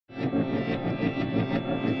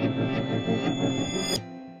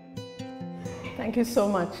Thank you so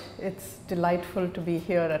much. It's delightful to be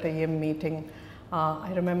here at a YIM meeting.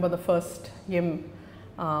 I remember the first YIM,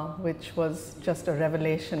 which was just a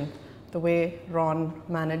revelation. The way Ron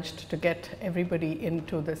managed to get everybody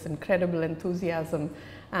into this incredible enthusiasm,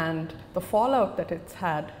 and the fallout that it's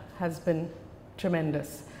had has been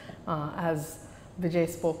tremendous, as Vijay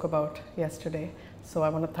spoke about yesterday. So I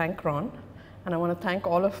want to thank Ron, and I want to thank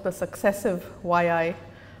all of the successive YI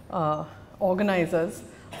organizers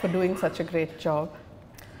for doing such a great job.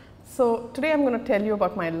 So today I'm going to tell you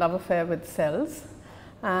about my love affair with cells,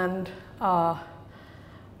 and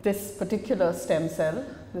this particular stem cell,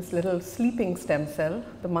 this little sleeping stem cell,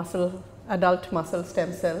 the adult muscle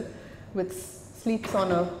stem cell, which sleeps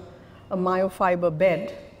on a myofiber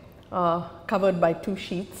bed covered by 2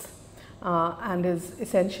 sheets and is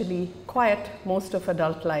essentially quiet most of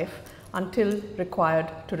adult life until required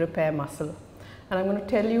to repair muscle. And I'm going to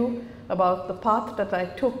tell you about the path that I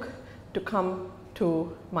took to come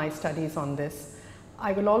to my studies on this.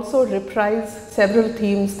 I will also reprise several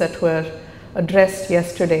themes that were addressed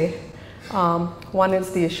yesterday. One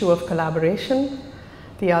is the issue of collaboration.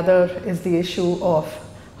 The other is the issue of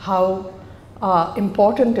how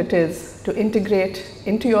important it is to integrate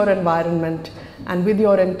into your environment and with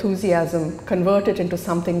your enthusiasm convert it into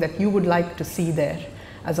something that you would like to see there,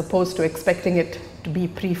 as opposed to expecting it to be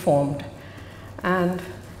preformed. And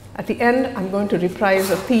at the end, I'm going to reprise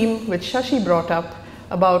a theme which Shashi brought up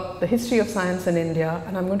about the history of science in India,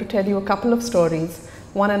 and I'm going to tell you a couple of stories.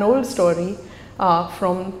 One, an old story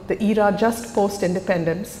from the era just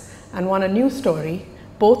post-independence, and one, a new story,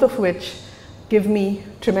 both of which give me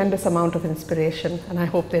tremendous amount of inspiration, and I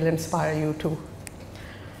hope they'll inspire you too.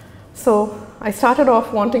 So I started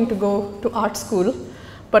off wanting to go to art school,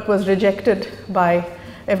 but was rejected by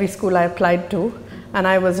every school I applied to. And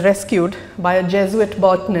I was rescued by a Jesuit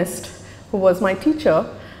botanist who was my teacher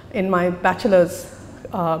in my bachelor's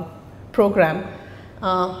program,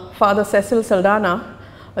 Father Cecil Saldana,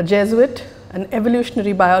 a Jesuit, an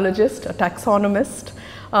evolutionary biologist, a taxonomist,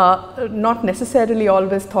 not necessarily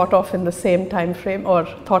always thought of in the same time frame or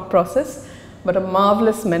thought process, but a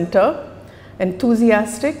marvelous mentor,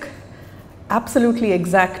 enthusiastic, absolutely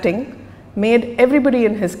exacting, made everybody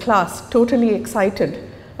in his class totally excited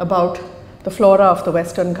about the flora of the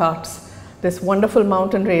Western Ghats, this wonderful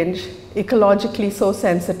mountain range, ecologically so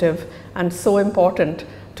sensitive and so important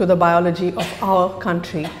to the biology of our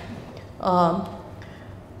country.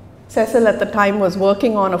 Cecil at the time was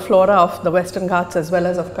working on a flora of the Western Ghats as well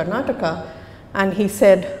as of Karnataka, and he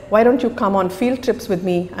said, why don't you come on field trips with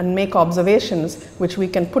me and make observations which we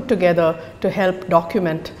can put together to help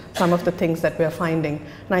document some of the things that we are finding.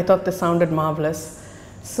 And I thought this sounded marvelous.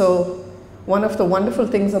 So one of the wonderful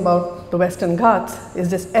things about the Western Ghats is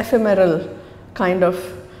this ephemeral kind of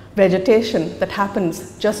vegetation that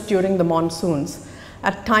happens just during the monsoons.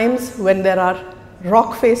 At times when there are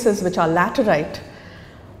rock faces which are laterite,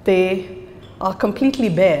 they are completely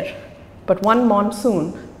bare. But one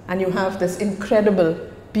monsoon and you have this incredible,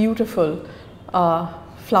 beautiful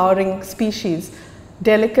flowering species,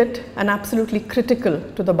 delicate and absolutely critical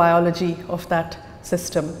to the biology of that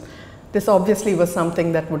system. This obviously was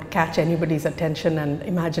something that would catch anybody's attention and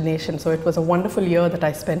imagination, so it was a wonderful year that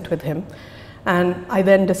I spent with him. And I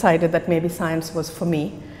then decided that maybe science was for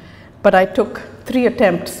me. But I took 3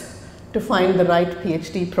 attempts to find the right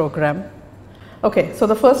PhD program. Okay, so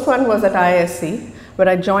the first one was at IISc, where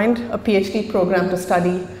I joined a PhD program to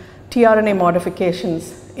study tRNA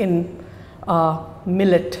modifications in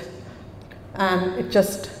millet, and it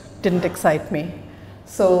just didn't excite me.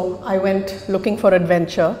 So I went looking for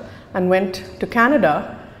adventure and went to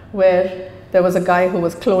Canada, where there was a guy who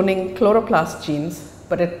was cloning chloroplast genes,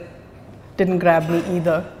 but it didn't grab me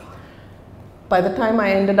either. By the time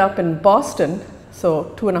I ended up in Boston,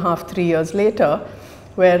 so 2.5, 3 years later,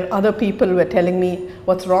 where other people were telling me,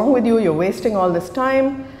 what's wrong with you, you're wasting all this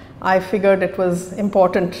time, I figured it was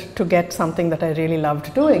important to get something that I really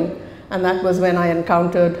loved doing. And that was when I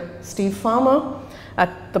encountered Steve Farmer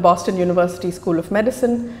at the Boston University School of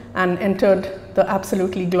Medicine and entered the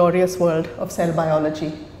absolutely glorious world of cell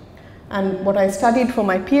biology. And what I studied for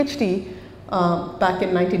my PhD back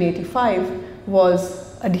in 1985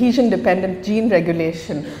 was adhesion-dependent gene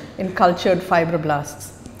regulation in cultured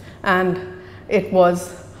fibroblasts. And it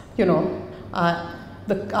was,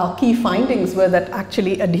 our key findings were that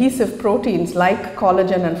actually adhesive proteins like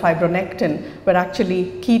collagen and fibronectin were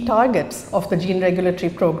actually key targets of the gene regulatory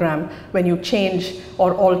program when you change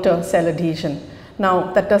or alter cell adhesion.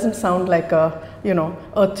 Now, that doesn't sound like a,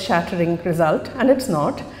 earth-shattering result, and it's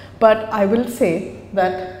not, but I will say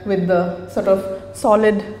that with the sort of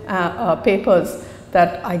solid papers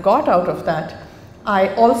that I got out of that,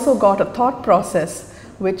 I also got a thought process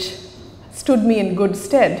which stood me in good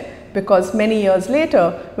stead, because many years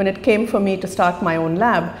later, when it came for me to start my own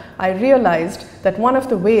lab, I realized that one of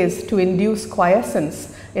the ways to induce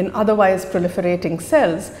quiescence in otherwise proliferating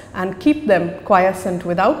cells and keep them quiescent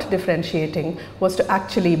without differentiating was to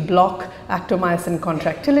actually block actomyosin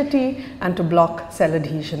contractility and to block cell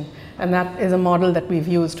adhesion. And that is a model that we've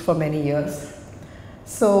used for many years.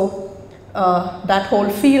 So that whole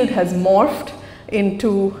field has morphed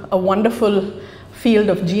into a wonderful field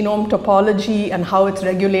of genome topology and how it's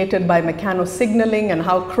regulated by mechanosignaling and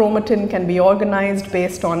how chromatin can be organized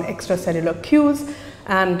based on extracellular cues.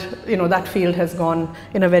 And that field has gone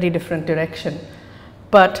in a very different direction.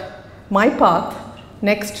 But my path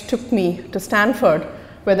next took me to Stanford,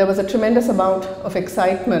 where there was a tremendous amount of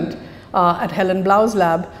excitement at Helen Blau's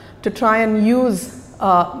lab to try and use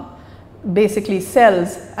basically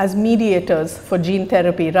cells as mediators for gene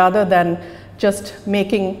therapy, rather than just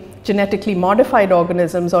making genetically modified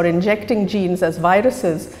organisms or injecting genes as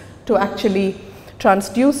viruses, to actually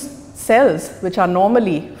transduce cells which are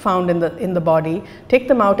normally found in the body, take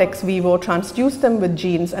them out ex vivo, transduce them with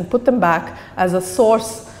genes and put them back as a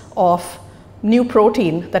source of new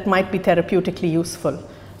protein that might be therapeutically useful.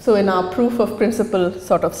 So in our proof of principle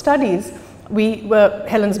sort of studies,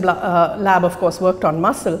 Helen's lab of course worked on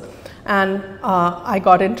muscle, and I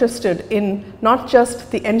got interested in not just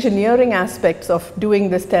the engineering aspects of doing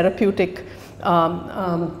this therapeutic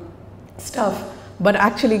stuff, but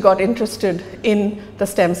actually got interested in the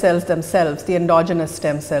stem cells themselves, the endogenous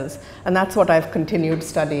stem cells, and that's what I've continued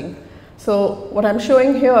studying. So what I'm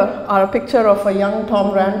showing here are a picture of a young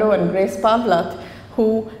Tom Rando and Grace Pavlat,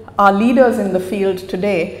 who are leaders in the field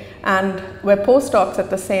today and were postdocs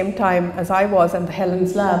at the same time as I was in the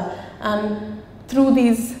Helen's lab. And through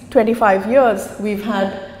these 25 years, we've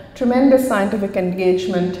had tremendous scientific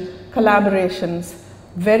engagement, collaborations,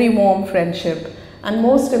 very warm friendship, and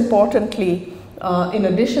most importantly, in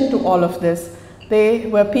addition to all of this, they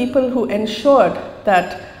were people who ensured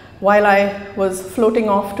that while I was floating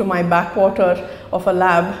off to my backwater of a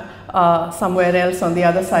lab somewhere else on the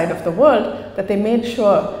other side of the world, that they made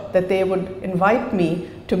sure that they would invite me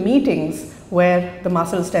to meetings where the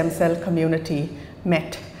muscle stem cell community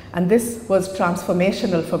met. And this was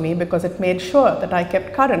transformational for me because it made sure that I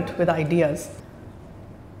kept current with ideas.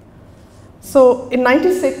 So in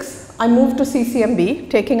 '96, I moved to CCMB,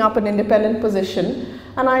 taking up an independent position,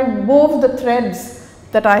 and I wove the threads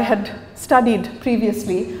that I had studied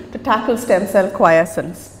previously to tackle stem cell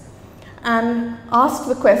quiescence, and asked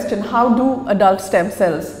the question, how do adult stem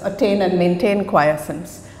cells attain and maintain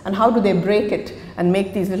quiescence, and how do they break it and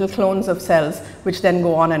make these little clones of cells which then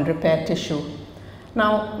go on and repair tissue.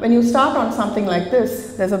 Now, when you start on something like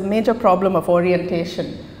this, there's a major problem of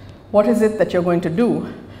orientation. What is it that you're going to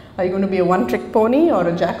do? Are you going to be a one-trick pony or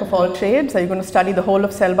a jack of all trades? Are you going to study the whole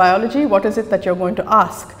of cell biology? What is it that you're going to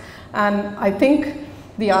ask? And I think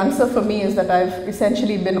the answer for me is that I've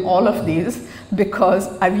essentially been all of these, because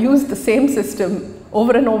I've used the same system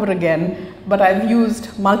over and over again, but I've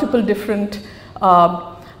used multiple different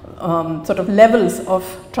sort of levels of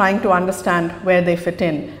trying to understand where they fit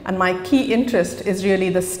in. And my key interest is really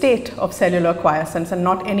the state of cellular quiescence and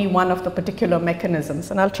not any one of the particular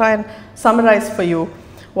mechanisms. And I'll try and summarize for you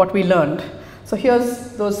what we learned. So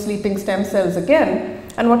here's those sleeping stem cells again,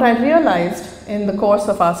 and what I realized in the course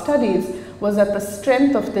of our studies was that the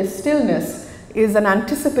strength of this stillness is an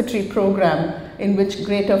anticipatory program in which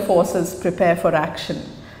greater forces prepare for action.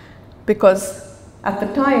 Because at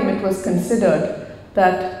the time it was considered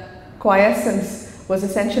that quiescence was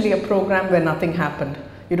essentially a program where nothing happened.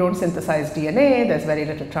 You don't synthesize DNA, there's very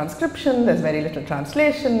little transcription, there's very little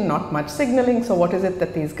translation, not much signaling, so what is it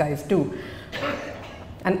that these guys do?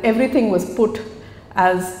 And everything was put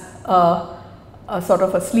as a sort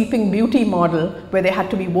of a sleeping beauty model where they had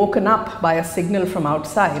to be woken up by a signal from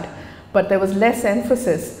outside. But there was less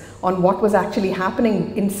emphasis on what was actually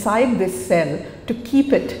happening inside this cell to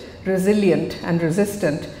keep it resilient and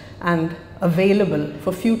resistant and available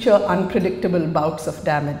for future unpredictable bouts of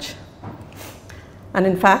damage. And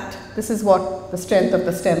in fact, this is what the strength of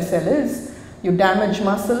the stem cell is. You damage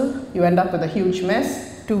muscle, you end up with a huge mess.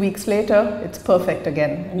 2 weeks later, it's perfect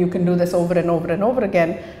again. And you can do this over and over and over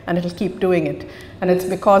again, and it'll keep doing it. And it's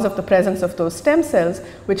because of the presence of those stem cells,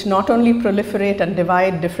 which not only proliferate and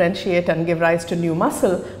divide, differentiate, and give rise to new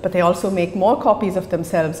muscle, but they also make more copies of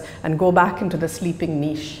themselves and go back into the sleeping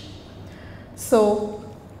niche. So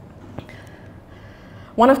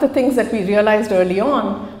one of the things that we realized early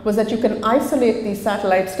on was that you can isolate these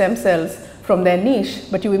satellite stem cells from their niche,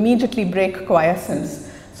 but you immediately break quiescence.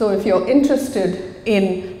 So if you're interested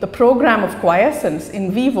in the program of quiescence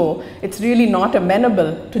in vivo, it's really not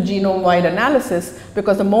amenable to genome-wide analysis,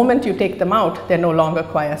 because the moment you take them out, they're no longer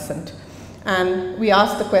quiescent. And we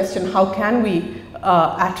asked the question, how can we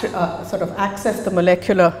sort of access the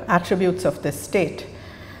molecular attributes of this state?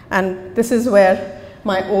 And this is where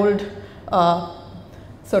my old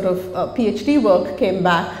PhD work came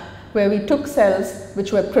back, where we took cells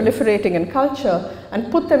which were proliferating in culture and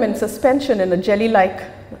put them in suspension in a jelly-like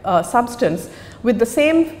substance with the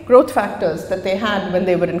same growth factors that they had when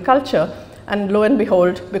they were in culture. And lo and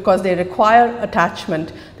behold, because they require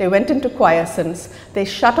attachment, they went into quiescence. They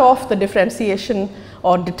shut off the differentiation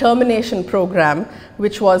or determination program,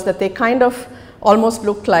 which was that they kind of almost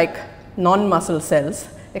looked like non-muscle cells,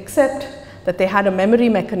 except that they had a memory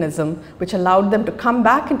mechanism which allowed them to come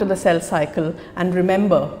back into the cell cycle and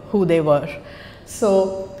remember who they were.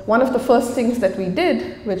 So one of the first things that we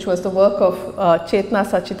did, which was the work of Jyotsna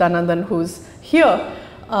Dhawan, who's here,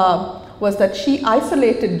 was that she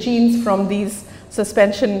isolated genes from these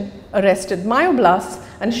suspension arrested myoblasts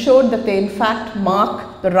and showed that they in fact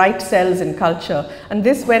mark the right cells in culture. And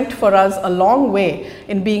this went for us a long way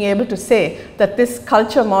in being able to say that this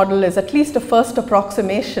culture model is at least a first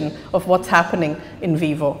approximation of what's happening in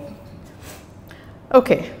vivo.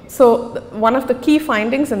 Okay, so one of the key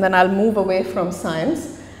findings, and then I'll move away from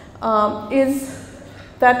science, is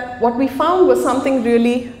that what we found was something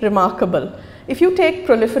really remarkable. If you take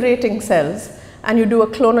proliferating cells and you do a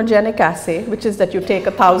clonogenic assay, which is that you take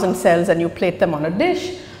 1,000 cells and you plate them on a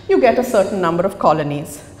dish, you get a certain number of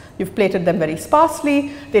colonies. You've plated them very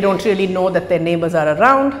sparsely, they don't really know that their neighbors are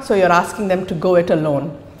around, so you're asking them to go it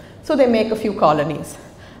alone. So they make a few colonies.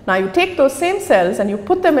 Now you take those same cells and you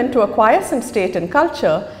put them into a quiescent state in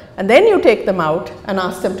culture, and then you take them out and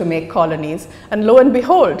ask them to make colonies, and lo and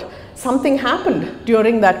behold, something happened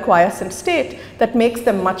during that quiescent state that makes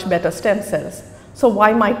them much better stem cells. So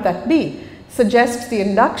why might that be? Suggests the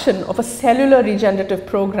induction of a cellular regenerative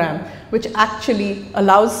program which actually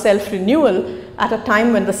allows self-renewal at a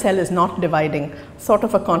time when the cell is not dividing, sort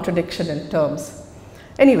of a contradiction in terms.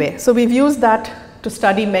 Anyway, so we've used that to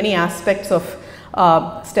study many aspects of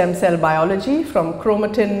stem cell biology, from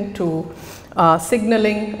chromatin to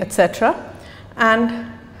signaling, etc.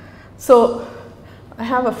 And so I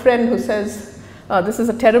have a friend who says, this is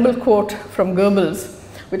a terrible quote from Goebbels,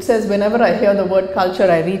 which says, whenever I hear the word culture,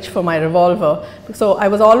 I reach for my revolver. So I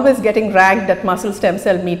was always getting ragged at muscle stem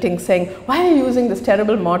cell meetings saying, why are you using this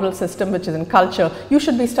terrible model system which is in culture? You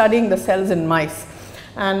should be studying the cells in mice.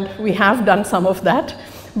 And we have done some of that,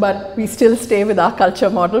 but we still stay with our culture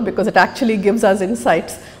model because it actually gives us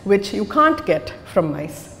insights which you can't get from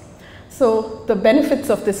mice. So the benefits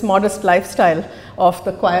of this modest lifestyle of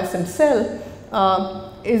the quiescent cell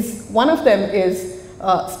is, one of them is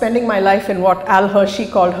spending my life in what Al Hershey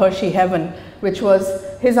called Hershey heaven, which was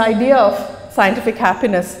his idea of scientific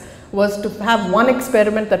happiness was to have one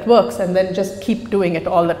experiment that works and then just keep doing it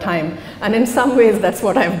all the time. And in some ways, that's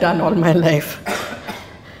what I've done all my life.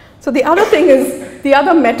 So the other thing is the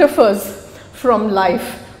other metaphors from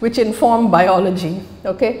life which inform biology.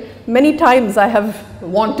 Okay? Many times I have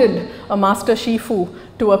wanted a master Shifu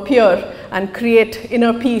to appear and create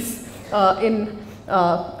inner peace in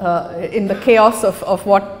the chaos of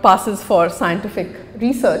what passes for scientific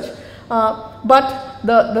research. But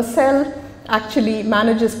the cell actually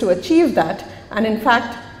manages to achieve that, and in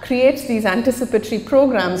fact creates these anticipatory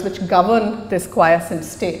programs which govern this quiescent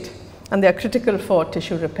state, and they are critical for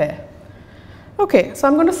tissue repair. Okay, so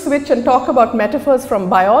I'm going to switch and talk about metaphors from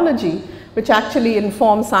biology which actually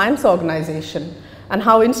inform science organization and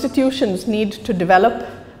how institutions need to develop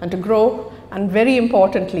and to grow, and very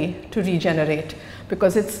importantly to regenerate,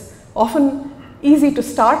 because it's often easy to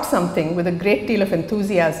start something with a great deal of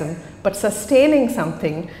enthusiasm, but sustaining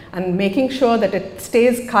something and making sure that it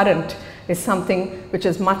stays current is something which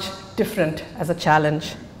is much different as a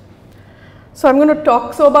challenge. So I'm going to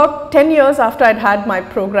talk, so about 10 years after I'd had my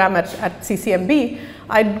program at CCMB,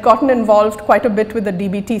 I'd gotten involved quite a bit with the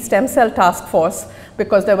DBT stem cell task force,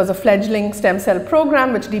 because there was a fledgling stem cell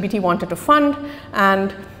program which DBT wanted to fund,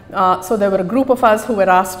 and so there were a group of us who were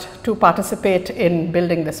asked to participate in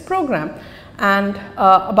building this program. And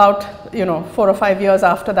about 4 or 5 years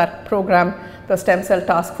after that program, the stem cell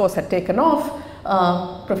task force had taken off.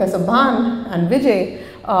 Professor Bhan and Vijay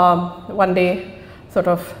one day sort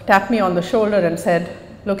of tapped me on the shoulder and said,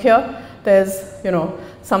 look here, there's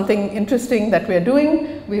something interesting that we're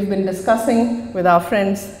doing. We've been discussing with our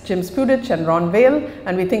friends Jim Spudich and Ron Vale,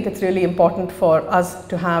 and we think it's really important for us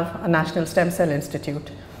to have a National Stem Cell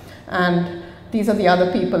Institute. And these are the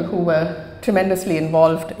other people who were tremendously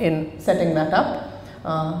involved in setting that up.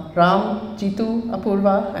 Ram, Jitu,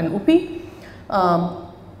 Apurva and Upi.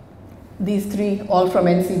 These three all from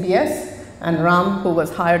NCBS, and Ram, who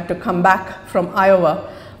was hired to come back from Iowa,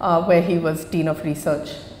 where he was Dean of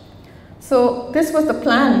Research. So this was the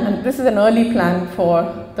plan, and this is an early plan for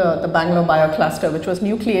the Bangalore Biocluster, which was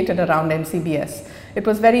nucleated around NCBS. It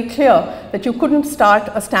was very clear that you couldn't start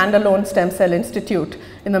a standalone stem cell institute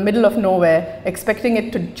in the middle of nowhere, expecting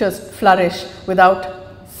it to just flourish without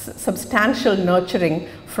substantial nurturing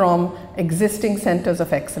from existing centers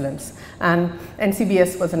of excellence. And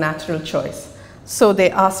NCBS was a natural choice. So they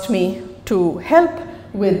asked me to help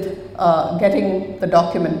with getting the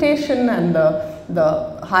documentation and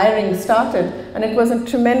the hiring started, and it was a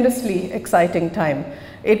tremendously exciting time.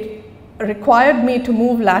 It required me to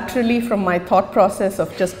move laterally from my thought process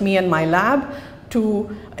of just me and my lab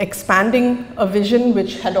to expanding a vision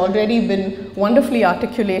which had already been wonderfully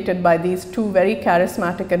articulated by these two very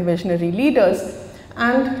charismatic and visionary leaders,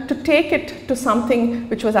 and to take it to something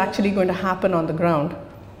which was actually going to happen on the ground.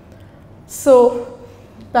 So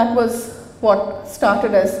that was what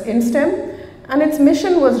started as InSTEM, and its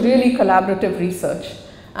mission was really collaborative research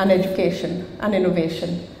and education and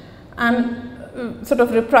innovation. And sort of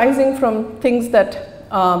reprising from things that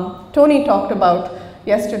Tony talked about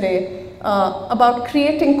yesterday, about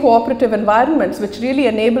creating cooperative environments which really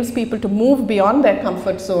enables people to move beyond their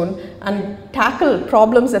comfort zone and tackle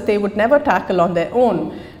problems that they would never tackle on their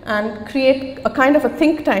own, and create a kind of a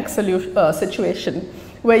think tank situation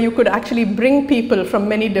where you could actually bring people from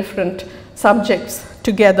many different subjects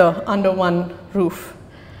together under one roof.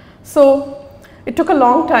 So it took a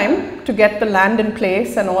long time to get the land in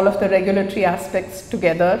place and all of the regulatory aspects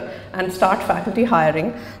together and start faculty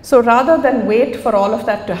hiring. So rather than wait for all of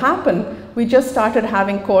that to happen, we just started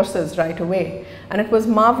having courses right away. And it was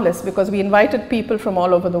marvelous because we invited people from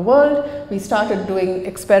all over the world. We started doing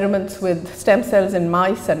experiments with stem cells in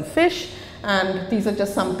mice and fish. And these are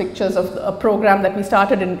just some pictures of a program that we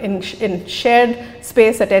started in shared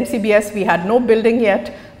space at NCBS. We had no building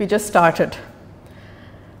yet, we just started.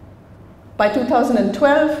 By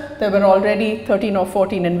 2012, there were already 13 or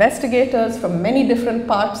 14 investigators from many different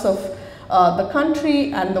parts of the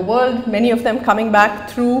country and the world, many of them coming back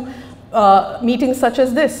through meetings such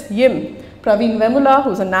as this. YIM, Praveen Vemula,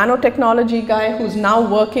 who's a nanotechnology guy who's now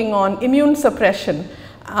working on immune suppression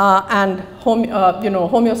and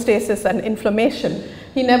homeostasis and inflammation.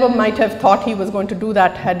 He never might have thought he was going to do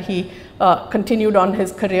that had he continued on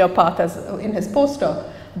his career path as in his postdoc.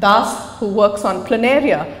 Das, who works on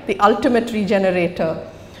planaria, the ultimate regenerator.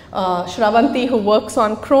 Shravanti, who works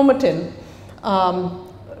on chromatin.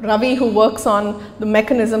 Ravi, who works on the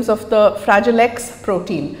mechanisms of the Fragile X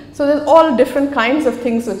protein. So there's all different kinds of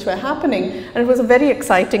things which were happening, and it was a very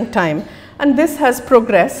exciting time. And this has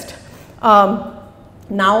progressed.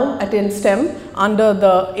 Now at InSTEM, under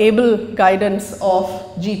the able guidance of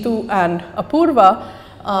Jitu and Apurva,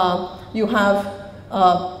 you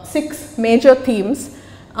have 6 major themes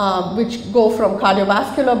which go from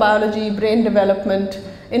cardiovascular biology, brain development,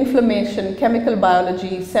 inflammation, chemical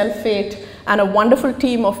biology, cell fate, and a wonderful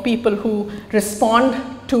team of people who respond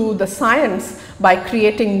to the science by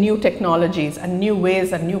creating new technologies and new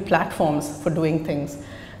ways and new platforms for doing things.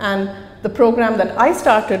 And the program that I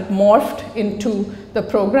started morphed into the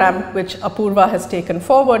program which Apurva has taken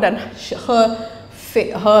forward, and her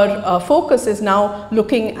focus is now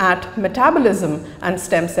looking at metabolism and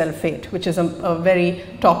stem cell fate, which is a very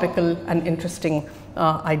topical and interesting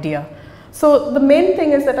idea. So the main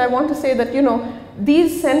thing is that I want to say that, you know,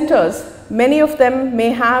 these centers, many of them may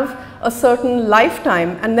have a certain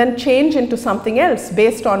lifetime and then change into something else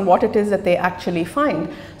based on what it is that they actually find.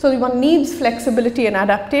 So one needs flexibility and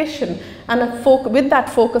adaptation, and with that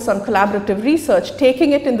focus on collaborative research,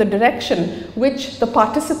 taking it in the direction which the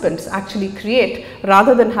participants actually create,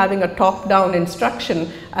 rather than having a top-down instruction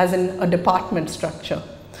as in a department structure.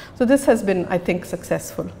 So this has been, I think,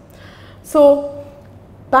 successful. So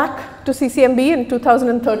back to CCMB in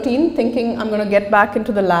 2013, thinking I'm going to get back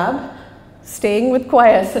into the lab, staying with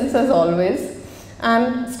quiescence as always,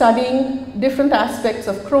 and studying different aspects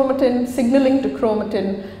of chromatin, signaling to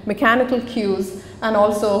chromatin, mechanical cues, and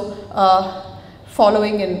also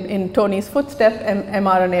following in Tony's footstep,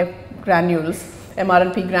 mRNA granules,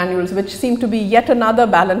 mRNP granules, which seem to be yet another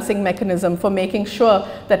balancing mechanism for making sure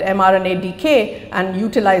that mRNA decay and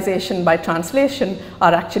utilization by translation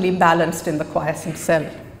are actually balanced in the quiescent cell.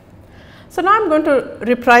 So now I'm going to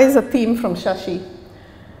reprise a theme from Shashi.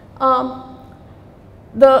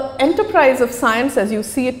 The enterprise of science as you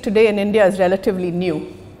see it today in India is relatively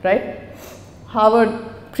new, right? Harvard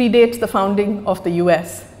predates the founding of the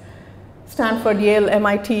US. Stanford, Yale,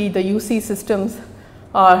 MIT, the UC systems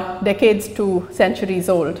are decades to centuries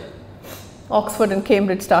old. Oxford and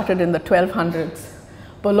Cambridge started in the 1200s,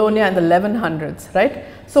 Bologna in the 1100s, right?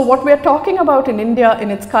 So what we're talking about in India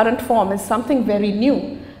in its current form is something very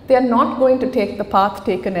new. They are not going to take the path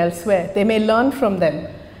taken elsewhere. They may learn from them,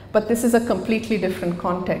 but this is a completely different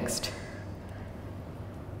context.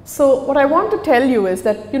 So what I want to tell you is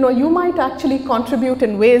that, you might actually contribute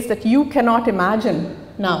in ways that you cannot imagine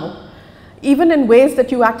now, even in ways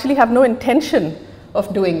that you actually have no intention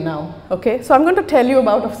of doing now, okay? So I'm going to tell you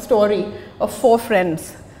about a story of 4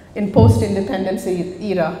 friends in post-independence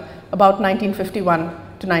era, about 1951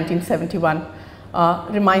 to 1971,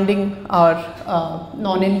 reminding our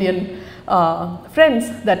non-Indian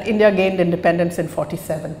friends that India gained independence in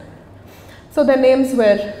 47. So their names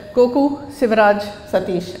were Goku, Sivaraj,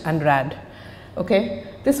 Satish and Rad. Okay?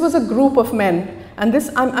 This was a group of men, and this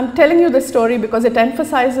I'm telling you this story because it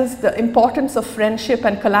emphasizes the importance of friendship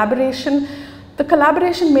and collaboration. The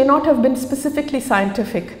collaboration may not have been specifically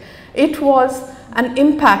scientific. It was an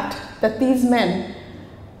impact that these men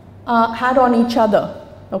had on each other.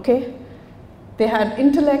 Okay? They had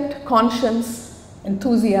intellect, conscience,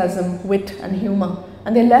 enthusiasm, wit and humor,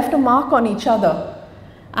 and they left a mark on each other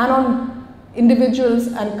and on individuals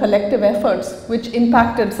and collective efforts which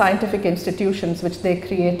impacted scientific institutions which they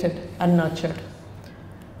created and nurtured.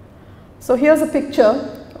 So here's a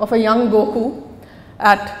picture of a young Goku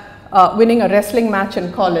at winning a wrestling match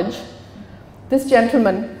in college. This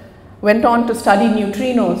gentleman went on to study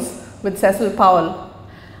neutrinos with Cecil Powell,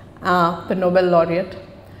 the Nobel laureate,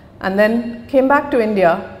 and then came back to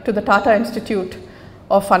India to the Tata Institute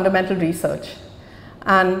of Fundamental Research.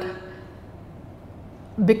 And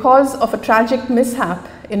because of a tragic mishap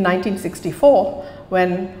in 1964,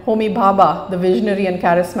 when Homi Bhabha, the visionary and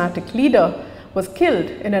charismatic leader, was killed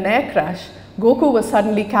in an air crash, Goku was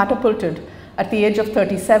suddenly catapulted at the age of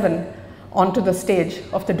 37 onto the stage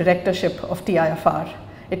of the directorship of TIFR.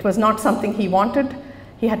 It was not something he wanted.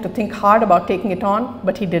 He had to think hard about taking it on,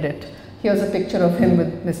 but he did it. Here's a picture of him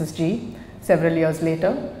with Mrs. G several years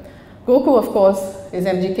later. Goku, of course, is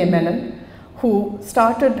MGK Menon, who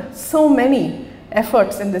started so many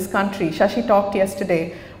efforts in this country. Shashi talked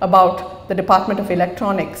yesterday about the Department of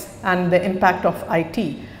Electronics and the impact of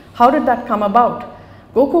IT. How did that come about?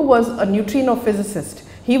 Goku was a neutrino physicist.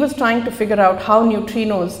 He was trying to figure out how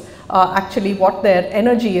neutrinos actually what their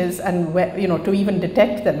energy is and where, to even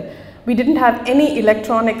detect them. We didn't have any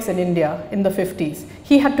electronics in India in the 50s.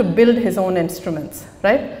 He had to build his own instruments,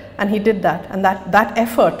 right? And he did that, and that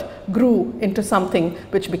effort grew into something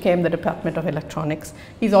which became the Department of Electronics.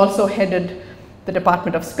 He's also headed the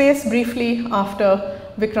Department of Space briefly. After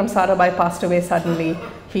Vikram Sarabhai passed away suddenly,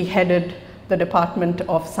 he headed the Department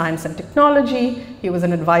of Science and Technology. He was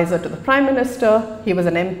an advisor to the Prime Minister. He was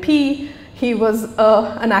an MP. He was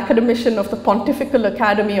an academician of the Pontifical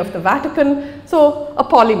Academy of the Vatican. So a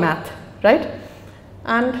polymath, right?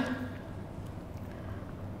 And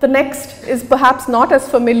the next is perhaps not as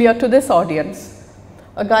familiar to this audience.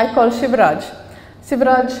 A guy called Shivraj.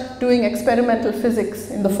 Shivraj doing experimental physics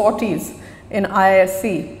in the 40s in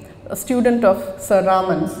IISc, a student of Sir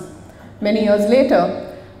Raman's. Many years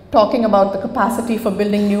later, talking about the capacity for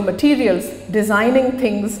building new materials, designing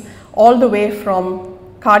things all the way from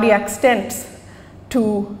cardiac stents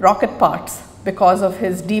to rocket parts because of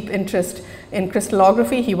his deep interest in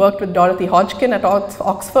crystallography. He worked with Dorothy Hodgkin at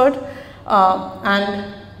Oxford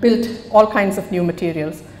and built all kinds of new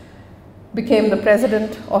materials. Became the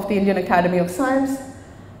president of the Indian Academy of Science,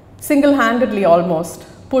 single-handedly almost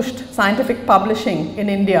pushed scientific publishing in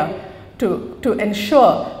India to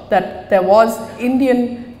ensure that there was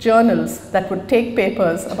Indian journals that would take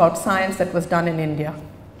papers about science that was done in India.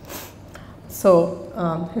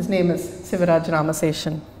 So his name is Sivaraj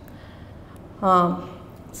Ramaseshan.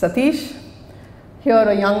 Satish, here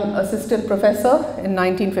a young assistant professor in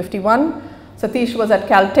 1951. Satish was at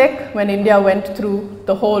Caltech when India went through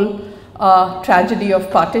the whole tragedy of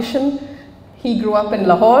partition. He grew up in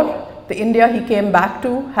Lahore. The India he came back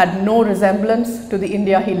to had no resemblance to the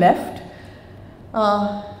India he left.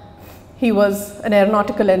 He was an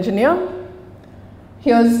aeronautical engineer.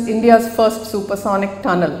 Here's India's first supersonic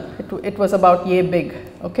tunnel. It was about yay big,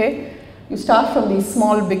 okay? You start from these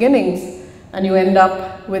small beginnings and you end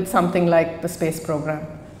up with something like the space program.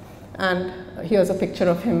 And here's a picture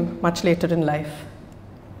of him much later in life.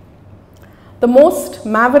 The most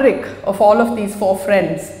maverick of all of these 4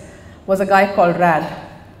 friends was a guy called Rad.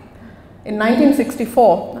 In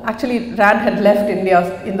 1964, actually Rad had left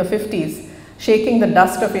India in the 50s, shaking the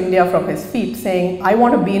dust of India from his feet, saying, I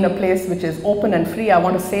want to be in a place which is open and free. I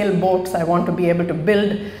want to sail boats. I want to be able to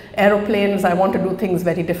build aeroplanes. I want to do things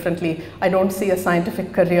very differently. I don't see a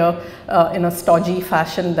scientific career in a stodgy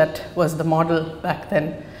fashion that was the model back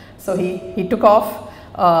then. So he took off,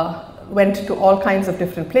 went to all kinds of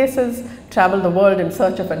different places, traveled the world in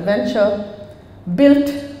search of adventure, built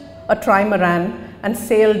a trimaran and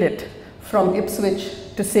sailed it from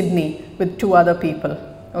Ipswich to Sydney with 2 other people.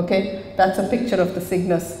 Okay, that's a picture of the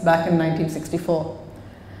Cygnus back in 1964.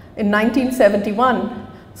 In 1971,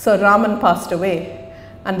 Sir Raman passed away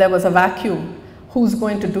and there was a vacuum. Who's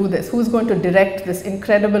going to do this? Who's going to direct this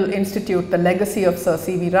incredible institute, the legacy of Sir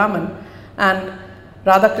C.V. Raman? And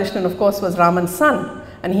Radhakrishnan, of course, was Raman's son,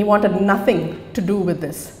 and he wanted nothing to do with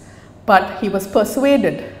this. But he was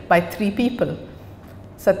persuaded by 3 people,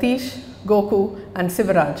 Satish, Goku, and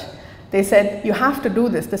Sivaraj. They said, you have to do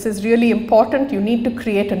this. This is really important. You need to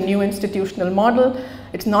create a new institutional model.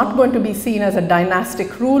 It's not going to be seen as a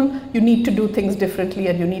dynastic rule. You need to do things differently,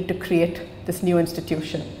 and you need to create this new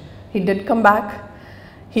institution. He did come back.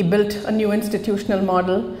 He built a new institutional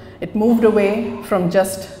model. It moved away from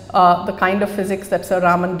just the kind of physics that Sir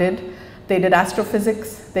Raman did. They did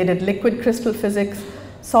astrophysics, they did liquid crystal physics,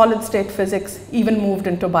 solid state physics, even moved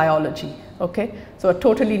into biology. Okay? So a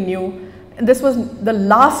totally new, and this was the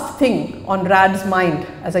last thing on Rad's mind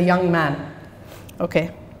as a young man.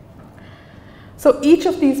 Okay? So each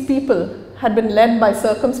of these people had been led by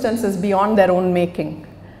circumstances beyond their own making.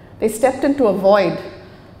 They stepped into a void,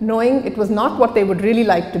 knowing it was not what they would really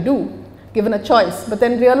like to do, given a choice, but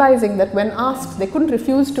then realizing that when asked, they couldn't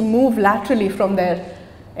refuse to move laterally from their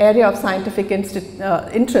area of scientific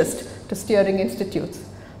interest to steering institutes.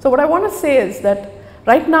 So what I want to say is that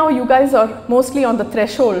right now you guys are mostly on the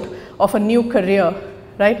threshold of a new career,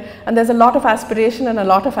 right? And there's a lot of aspiration and a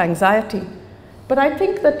lot of anxiety. But I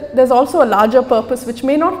think that there's also a larger purpose which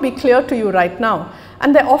may not be clear to you right now.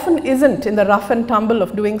 And there often isn't in the rough and tumble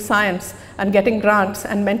of doing science and getting grants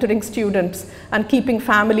and mentoring students and keeping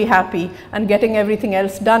family happy and getting everything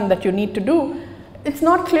else done that you need to do. It's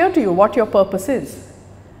not clear to you what your purpose is.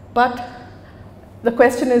 But the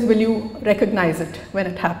question is, will you recognize it when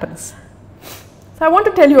it happens? So I want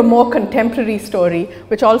to tell you a more contemporary story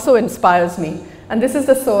which also inspires me. And this is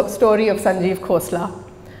the story of Sanjeev Khosla.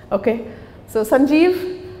 Okay? So Sanjeev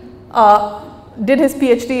did his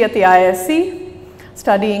PhD at the IISc,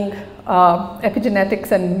 studying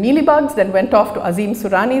epigenetics and mealybugs, then went off to Azim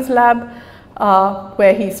Surani's lab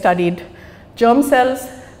where he studied germ cells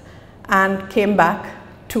and came back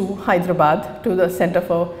to Hyderabad, to the Center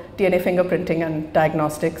for DNA Fingerprinting and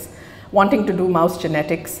Diagnostics, wanting to do mouse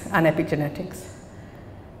genetics and epigenetics.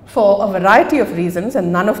 For a variety of reasons,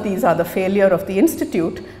 and none of these are the failure of the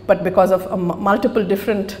institute, but because of multiple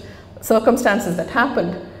different circumstances that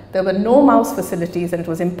happened, there were no mouse facilities and it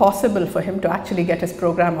was impossible for him to actually get his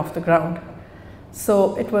program off the ground.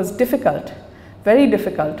 So it was difficult, very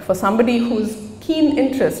difficult for somebody whose keen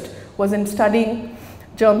interest was in studying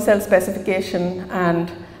germ cell specification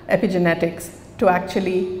and epigenetics to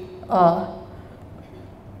actually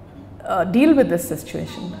deal with this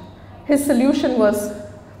situation. His solution was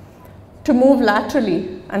to move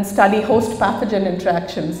laterally and study host pathogen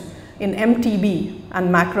interactions in MTB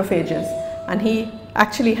and macrophages, and he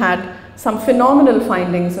actually had some phenomenal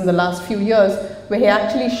findings in the last few years where he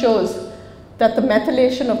actually shows that the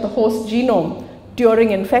methylation of the host genome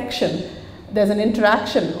during infection, there's an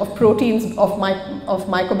interaction of proteins of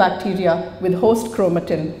mycobacteria with host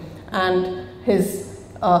chromatin, and his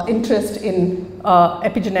interest in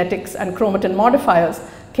epigenetics and chromatin modifiers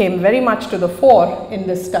came very much to the fore in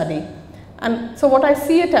this study. And so what I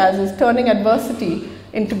see it as is turning adversity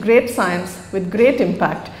into great science with great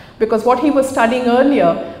impact, because what he was studying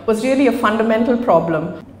earlier was really a fundamental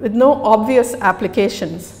problem with no obvious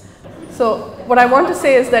applications. So what I want to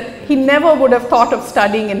say is that he never would have thought of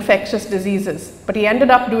studying infectious diseases, but he ended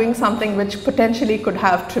up doing something which potentially could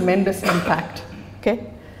have tremendous impact.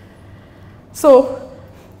 Okay? So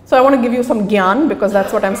I want to give you some gyan, because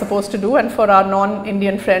that's what I'm supposed to do, and for our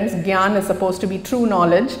non-Indian friends, gyan is supposed to be true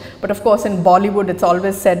knowledge, but of course in Bollywood it's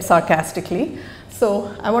always said sarcastically.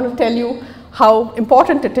 So I want to tell you how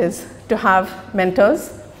important it is to have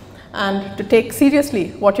mentors and to take seriously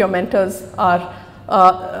what your mentors are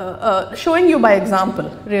showing you by example,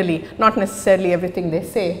 really, not necessarily everything they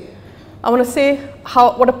say. I want to say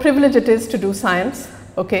what a privilege it is to do science.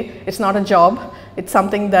 Okay, it's not a job, it's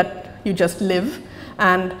something that you just live,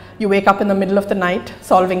 and you wake up in the middle of the night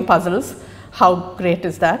solving puzzles. How great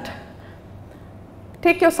is that?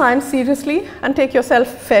 Take your science seriously and take yourself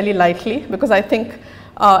fairly lightly, because I think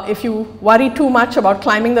if you worry too much about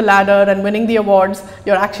climbing the ladder and winning the awards,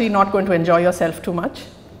 you're actually not going to enjoy yourself too much.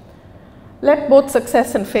 Let both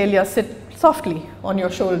success and failure sit softly on your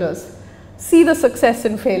shoulders. See the success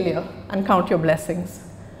in failure and count your blessings.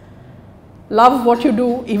 Love what you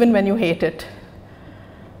do even when you hate it.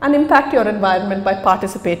 and impact your environment by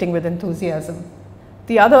participating with enthusiasm.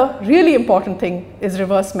 The other really important thing is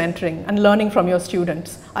reverse mentoring and learning from your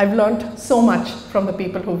students. I've learned so much from the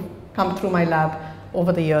people who've come through my lab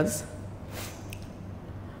over the years.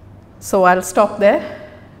 So I'll stop there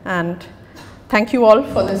and thank you all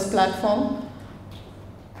for this platform.